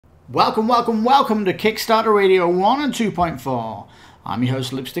Welcome to Kickstarter Radio 1 and 2.4. I'm your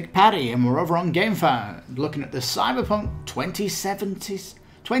host Lipstickpaddy and we're over on Gamefound looking at the Cyberpunk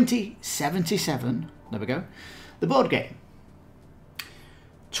 2077, there we go, the board game.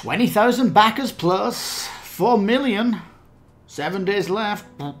 20,000 backers plus, 4 million, 7 days left.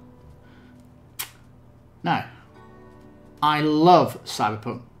 Now, I love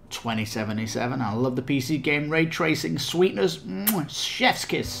Cyberpunk 2077. I love the PC game, ray tracing, sweetness, chef's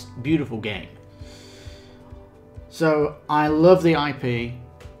kiss, beautiful game. So I love the IP.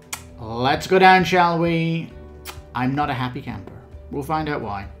 Let's go down, shall we? I'm not a happy camper. We'll find out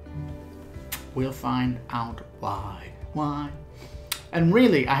why. We'll find out why. Why? And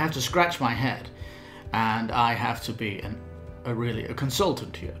really, I have to scratch my head, and I have to be a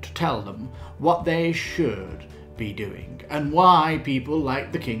consultant here to tell them what they should be doing and why people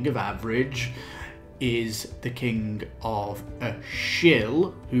like the King of Average is the king of a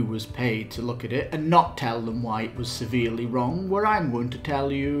shill who was paid to look at it and not tell them why it was severely wrong, where I'm going to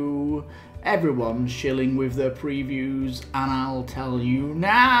tell you everyone's shilling with their previews, and I'll tell you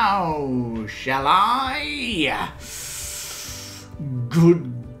now, shall I?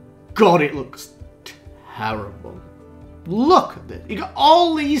 Good God, it looks terrible. Look at this. You got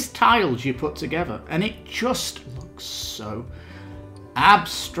all these tiles you put together and it just looks so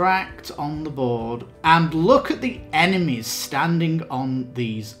abstract on the board. And look at the enemies standing on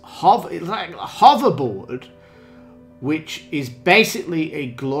these it's like a hoverboard, which is basically a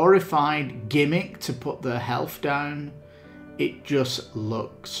glorified gimmick to put their health down. It just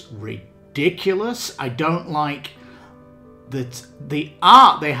looks ridiculous. I don't like that the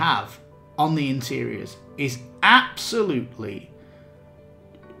art they have on the interiors is absolutely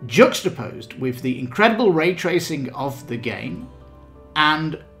juxtaposed with the incredible ray tracing of the game.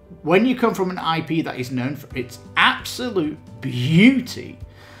 And when you come from an IP that is known for its absolute beauty,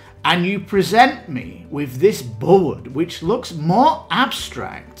 and you present me with this board which looks more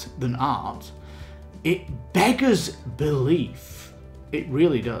abstract than art, it beggars belief. It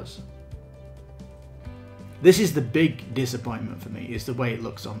really does. This is the big disappointment for me, is the way it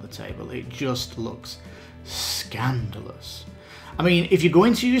looks on the table. It just looks scandalous. I mean, if you're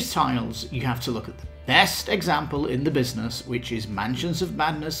going to use tiles, you have to look at the best example in the business, which is Mansions of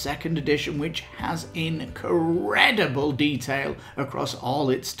Madness 2nd Edition, which has incredible detail across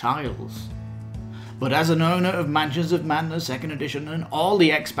all its tiles. But as an owner of Mansions of Madness 2nd Edition and all the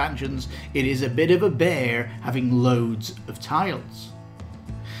expansions, it is a bit of a bear having loads of tiles.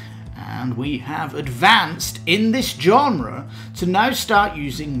 And we have advanced in this genre to now start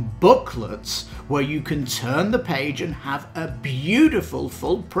using booklets where you can turn the page and have a beautiful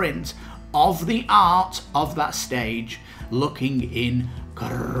full print of the art of that stage looking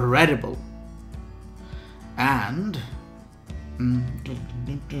incredible. And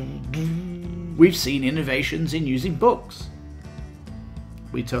we've seen innovations in using books.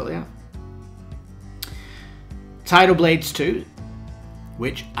 We totally have. Tidal Blades 2,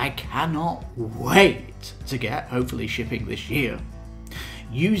 which I cannot wait to get, hopefully shipping this year,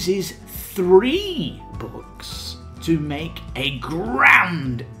 uses 3 books to make a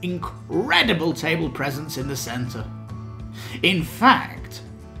grand, incredible table presence in the center. In fact,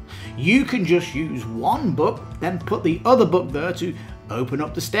 you can just use one book, then put the other book there to open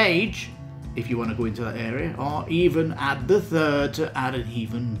up the stage, if you want to go into that area, or even add the third to add an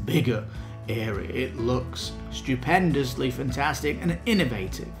even bigger area. It looks stupendously fantastic and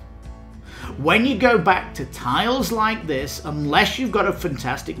innovative. When you go back to tiles like this, unless you've got a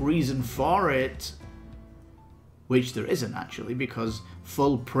fantastic reason for it, which there isn't actually, because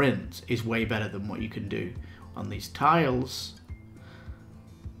full print is way better than what you can do on these tiles.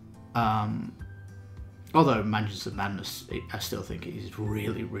 Although Mansions of Madness, I still think it is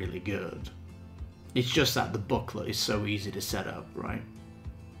really, really good. It's just that the booklet is so easy to set up, right?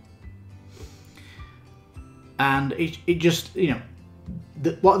 And it just, you know,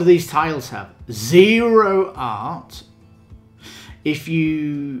 what do these tiles have? 0 art. If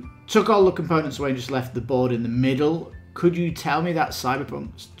you took all the components away and just left the board in the middle, could you tell me that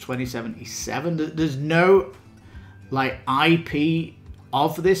Cyberpunk 2077? There's no, like, IP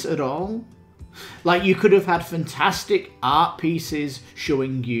of this at all. Like, you could have had fantastic art pieces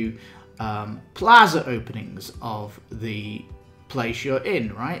showing you plaza openings of the place you're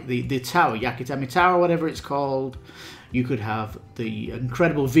in, right? The tower, Yakitami Tower, whatever it's called. You could have the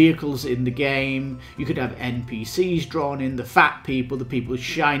incredible vehicles in the game. You could have NPCs drawn in, the fat people, the people with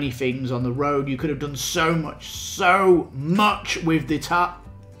shiny things on the road. You could have done so much with the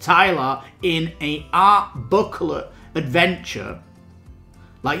tile art in a art booklet adventure,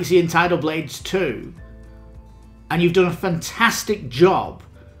 like you see in Tidal Blades 2. And you've done a fantastic job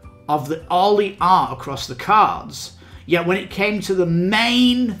of all the art across the cards. Yet when it came to the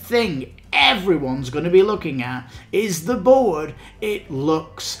main thing everyone's going to be looking at is the board, it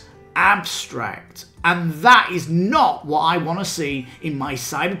looks abstract. And that is not what I want to see in my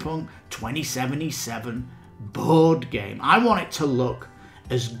Cyberpunk 2077 board game. I want it to look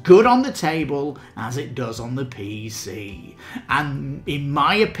as good on the table as it does on the PC. And in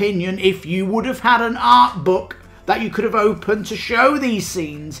my opinion, if you would have had an art book that you could have opened to show these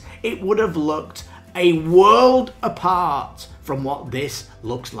scenes, it would have looked a world apart from what this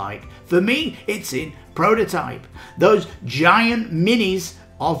looks like. For me, it's in prototype. Those giant minis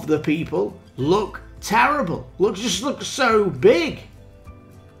of the people look terrible. Just look so big.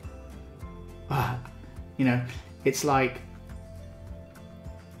 You know, it's like,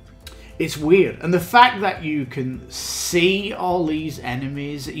 it's weird. And the fact that you can see all these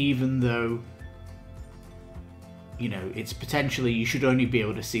enemies, even though, you know, it's potentially, you should only be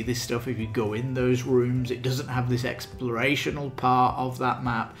able to see this stuff if you go in those rooms. It doesn't have this explorational part of that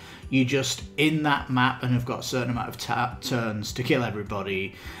map. You're just in that map and have got a certain amount of turns to kill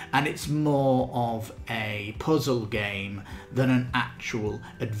everybody. And it's more of a puzzle game than an actual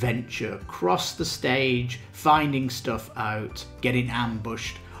adventure. Across the stage, finding stuff out, getting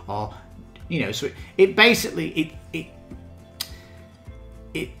ambushed, or, you know, so it basically,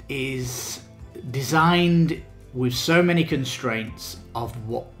 it is designed with so many constraints of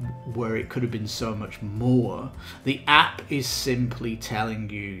where it could have been so much more. The app is simply telling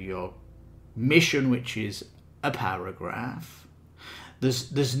you your mission, which is a paragraph.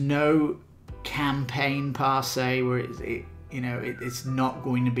 There's no campaign per se where it's not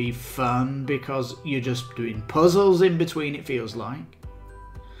going to be fun because you're just doing puzzles in between. It feels like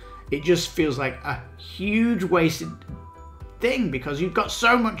it just feels like a huge wasted thing because you've got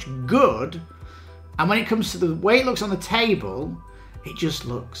so much good. And when it comes to the way it looks on the table, it just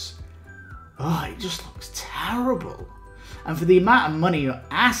looks terrible. And for the amount of money you're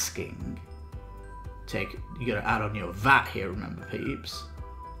asking, you got to add on your VAT here, remember, peeps.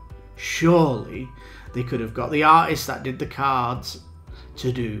 Surely they could have got the artist that did the cards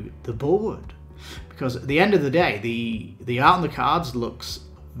to do the board, because at the end of the day, the art on the cards looks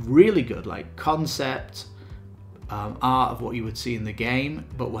really good, like concept art of what you would see in the game.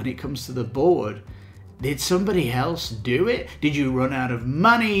 But when it comes to the board, did somebody else do it? Did you run out of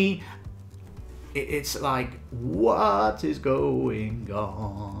money? It's like, what is going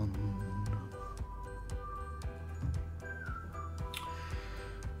on?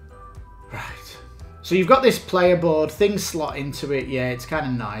 Right. So you've got this player board, things slot into it. Yeah, it's kind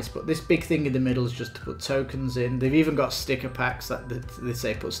of nice, but this big thing in the middle is just to put tokens in. They've even got sticker packs that they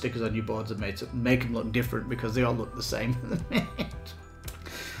say put stickers on your boards and make them look different because they all look the same at the minute.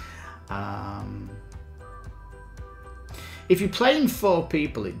 If you're playing 4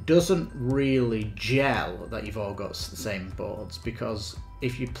 people, it doesn't really gel that you've all got the same boards, because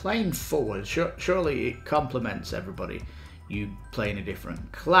if you're playing forward, surely it complements everybody. You play in a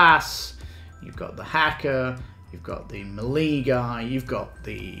different class, you've got the hacker, you've got the melee guy, you've got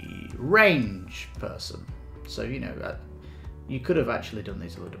the range person. So, you know, you could have actually done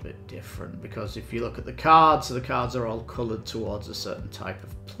these a little bit different, because if you look at the cards, so the cards are all coloured towards a certain type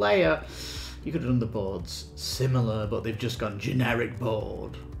of player. You could have done the boards similar, but they've just gone generic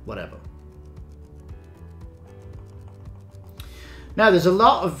board, whatever. Now, there's a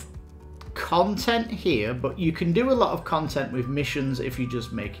lot of content here, but you can do a lot of content with missions if you're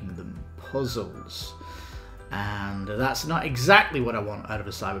just making them puzzles. And that's not exactly what I want out of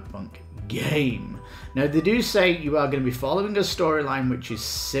a Cyberpunk game. Now, they do say you are going to be following a storyline which is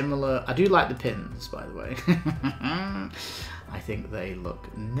similar. I do like the pins, by the way. I think they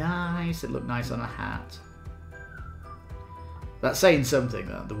look nice. They look nice on a hat. That's saying something,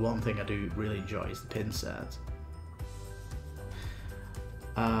 though. The one thing I do really enjoy is the pin set.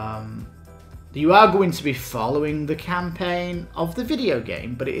 You are going to be following the campaign of the video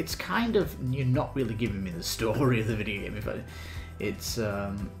game, but it's kind of, you're not really giving me the story of the video game. It's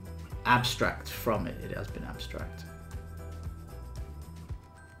abstract from it. It has been abstract.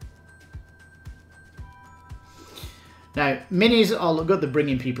 Now, minis all look good. They're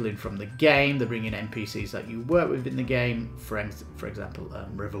bringing people in from the game. They're bringing NPCs that you work with in the game. For example,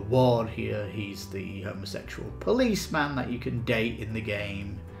 River Ward here. He's the homosexual policeman that you can date in the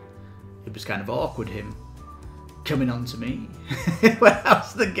game. It was kind of awkward, him coming on to me. Well,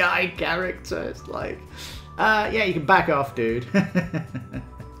 how's the guy character? It's like, yeah, you can back off, dude.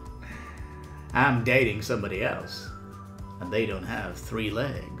 I'm dating somebody else, and they don't have 3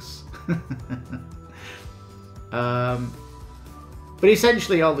 legs. But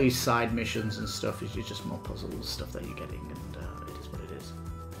essentially all these side missions and stuff is just more puzzle stuff that you're getting, and it is what it is.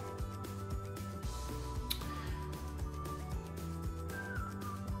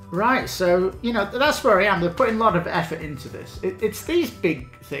 Right, so, you know, that's where I am. They're putting a lot of effort into this. It's these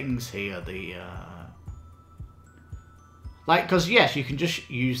big things here, like, because, yes, you can just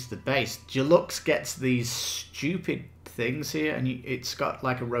use the base. Deluxe gets these stupid things here, and it's got,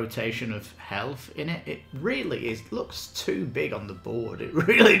 like, a rotation of health in it. It really is. Looks too big on the board. It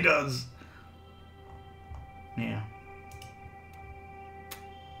really does. Yeah.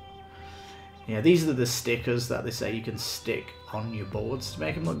 Yeah, these are the stickers that they say you can stick on your boards to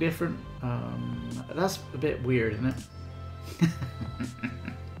make them look different. That's a bit weird, isn't it?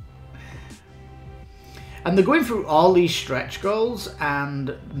 And they're going through all these stretch goals,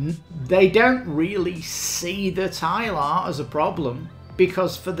 and they don't really see the tile art as a problem,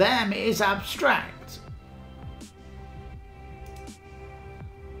 because for them it is abstract.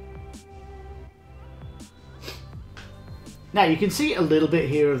 Now you can see a little bit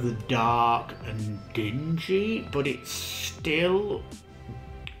here of the dark and dingy, but it still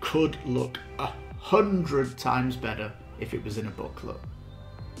could look 100 times better if it was in a booklet.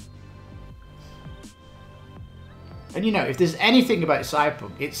 And you know, if there's anything about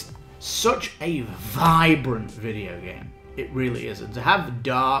Cyberpunk, it's such a vibrant video game. It really is. And to have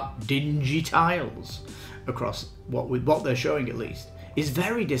dark, dingy tiles across what they're showing, at least, is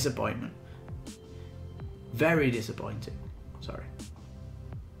very disappointing. Very disappointing. Sorry.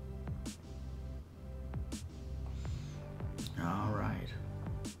 Alright.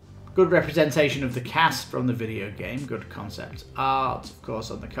 Good representation of the cast from the video game. Good concept art, of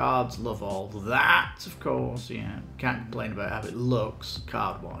course, on the cards. Love all that, of course. Yeah, can't complain about how it looks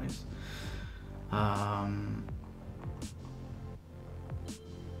card-wise.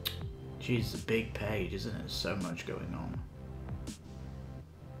 Geez, it's a big page, isn't it? So much going on.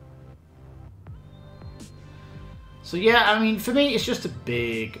 So yeah, I mean, for me, it's just a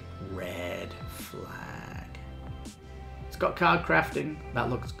big red flag. It's got card crafting. That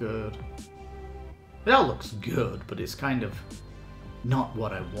looks good. It all looks good, but it's kind of not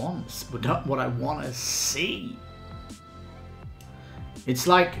what I want. But not what I want to see. It's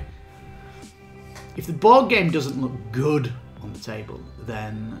like, if the board game doesn't look good on the table,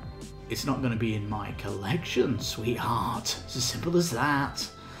 then it's not going to be in my collection, sweetheart. It's as simple as that.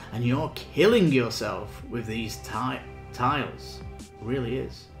 And you're killing yourself with these tiles. It really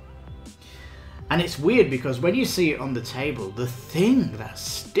is. And it's weird because when you see it on the table, the thing that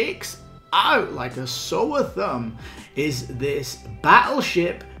sticks out like a sore thumb is this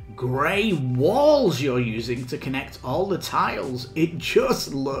battleship grey walls you're using to connect all the tiles. It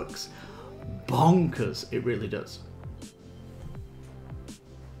just looks bonkers. It really does.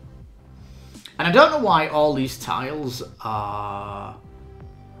 And I don't know why all these tiles are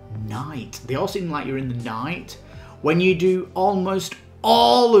night. They all seem like you're in the night when you do almost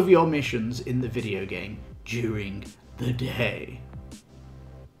all of your missions in the video game during the day.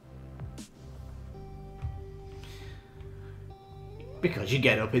 Because you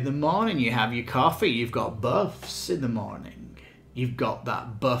get up in the morning, you have your coffee, you've got buffs in the morning. You've got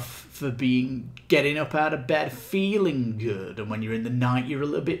that buff for getting up out of bed feeling good, and when you're in the night you're a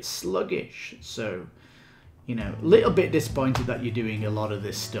little bit sluggish. So, you know, a little bit disappointed that you're doing a lot of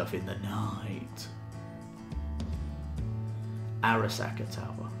this stuff in the night. Arasaka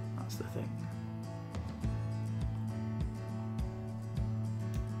Tower, that's the thing.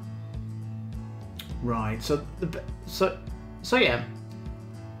 Right, so yeah,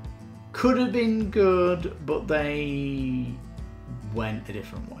 could have been good, but they went a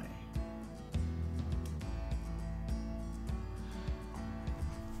different way.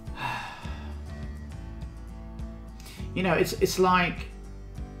 You know, it's like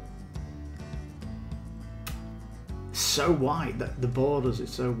so wide, that the borders is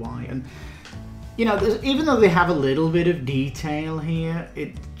so wide, and you know, even though they have a little bit of detail here,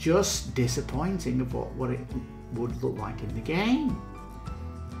 it's just disappointing of what it would look like in the game.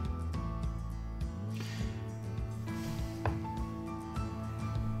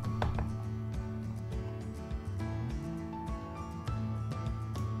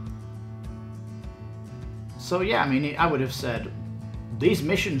 So yeah, I mean, I would have said these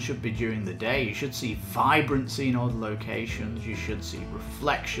missions should be during the day. You should see vibrancy in all the locations. You should see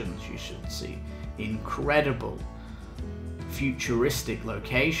reflections. You should see incredible futuristic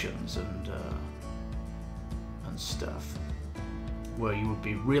locations and stuff, where you would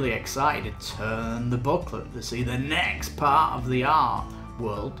be really excited to turn the booklet to see the next part of the art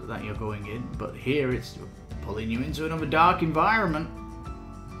world that you're going in. But here it's pulling you into another dark environment.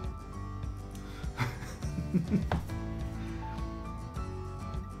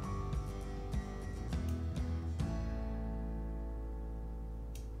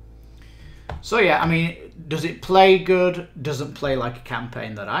 So yeah, I mean, Does it play good? Doesn't play like a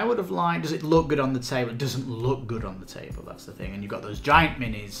campaign that I would have liked. Does it look good on the table? It doesn't look good on the table, that's the thing. And you've got those giant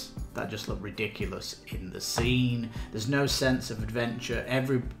minis that just look ridiculous in the scene. There's no sense of adventure.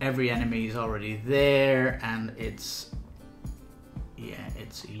 Every enemy is already there, and it's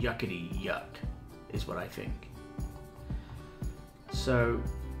yuckity yuck, is what I think. So,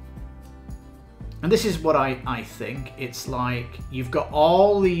 and this is what I think. It's like you've got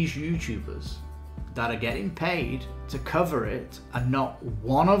all these YouTubers that are getting paid to cover it, and not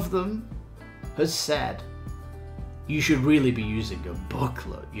one of them has said you should really be using a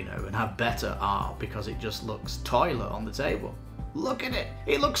booklet, you know, and have better art, because it just looks toilet on the table. Look at it.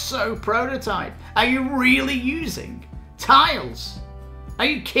 It looks so prototype. Are you really using tiles? Are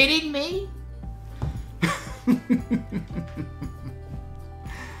you kidding me?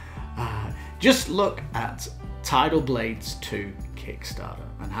 Just look at Tidal Blades 2 Kickstarter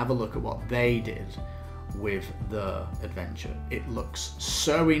and have a look at what they did with the adventure. It looks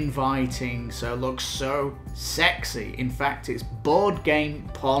so inviting, looks so sexy. In fact, it's board game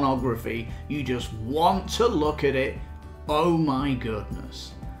pornography. You just want to look at it. Oh my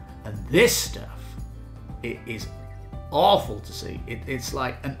goodness. And this stuff, it is awful to see. It's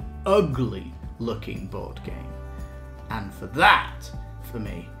like an ugly looking board game. And for that, for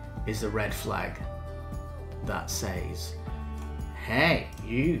me, is the red flag that says, hey,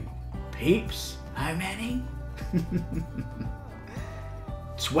 you peeps, how many?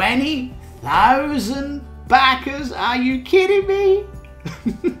 20,000 backers? Are you kidding me?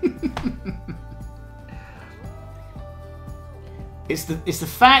 It's the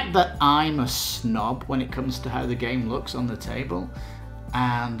fact that I'm a snob when it comes to how the game looks on the table,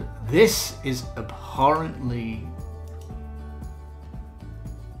 and this is abhorrently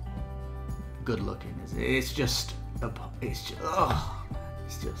good looking. It's just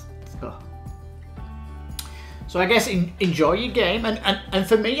So I guess enjoy your game, and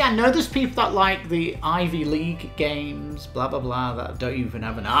for me, I know there's people that like the Ivy League games, blah blah blah, that don't even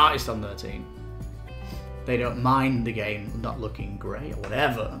have an artist on their team. They don't mind the game not looking great or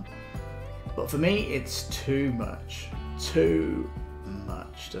whatever. But for me, it's too much to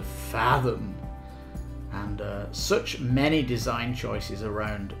fathom. And such many design choices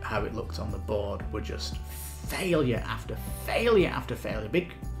around how it looked on the board were just failure after failure after failure.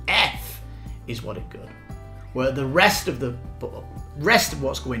 Big F is what it could. Where the rest of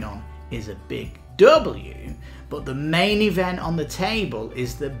what's going on is a big W, but the main event on the table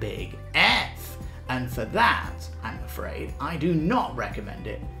is the big F. And for that, I'm afraid, I do not recommend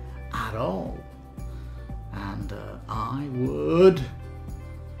it at all. And I would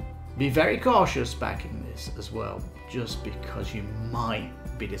be very cautious backing this as well, just because you might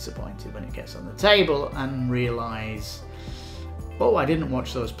be disappointed when it gets on the table and realise, oh, I didn't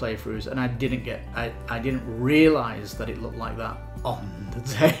watch those playthroughs, and I didn't realise that it looked like that on the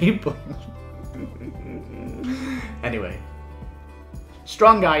table. Anyway,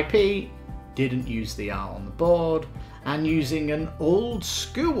 strong IP, didn't use the art on the board, and using an old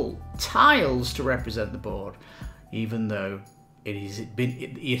school tiles to represent the board, even though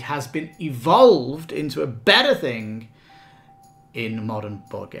it has been evolved into a better thing in modern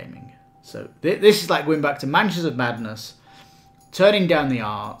board gaming. So this is like going back to Mansions of Madness, turning down the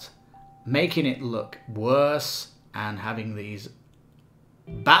art, making it look worse, and having these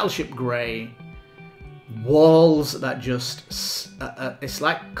Battleship Grey walls that just it's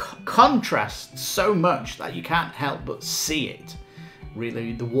like contrast so much that you can't help but see it.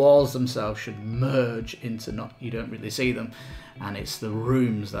 Really, the walls themselves should merge into you don't really see them, and it's the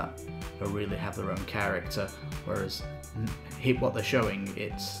rooms that really have their own character, whereas what they're showing,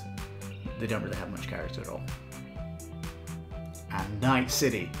 they don't really have much character at all. And Night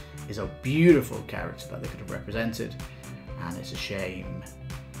City is a beautiful character that they could have represented, and it's a shame,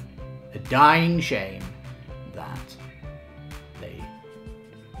 a dying shame, that they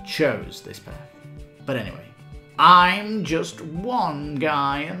chose this path. But anyway, I'm just one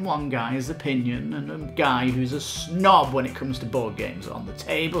guy and one guy's opinion, and a guy who's a snob when it comes to board games on the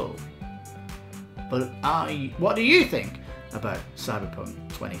table. But what do you think about Cyberpunk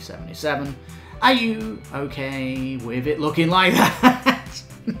 2077? Are you okay with it looking like that?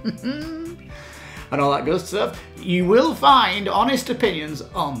 And all that good stuff. You will find honest opinions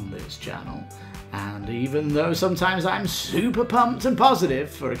on this channel. And even though sometimes I'm super pumped and positive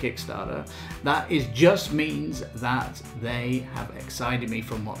for a Kickstarter, that just means that they have excited me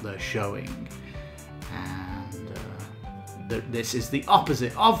from what they're showing. And this is the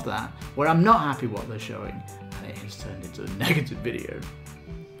opposite of that, where I'm not happy what they're showing, and it has turned into a negative video.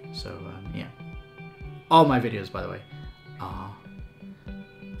 So yeah. All my videos, by the way, are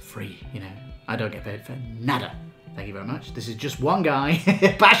free, you know. I don't get paid for nada. Thank you very much. This is just one guy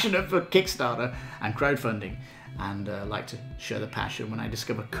passionate for Kickstarter and crowdfunding, and like to share the passion when I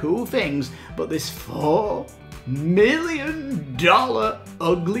discover cool things. But this $4 million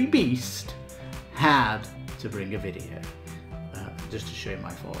ugly beast had to bring a video just to show you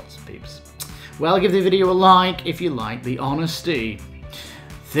my thoughts, peeps. Well, give the video a like if you like the honesty.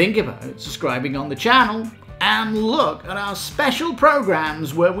 Think about subscribing on the channel and look at our special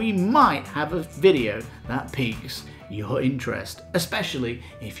programs where we might have a video that piques your interest, especially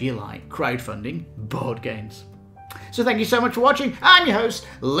if you like crowdfunding board games. So thank you so much for watching. I'm your host,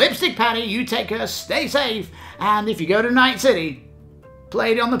 Lipstickpaddy. You take care, stay safe, and if you go to Night City,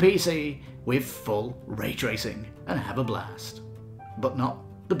 play it on the PC with full ray tracing and have a blast. But not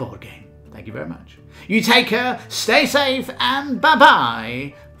the board game. Thank you very much. You take care, stay safe, and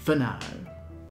bye-bye for now.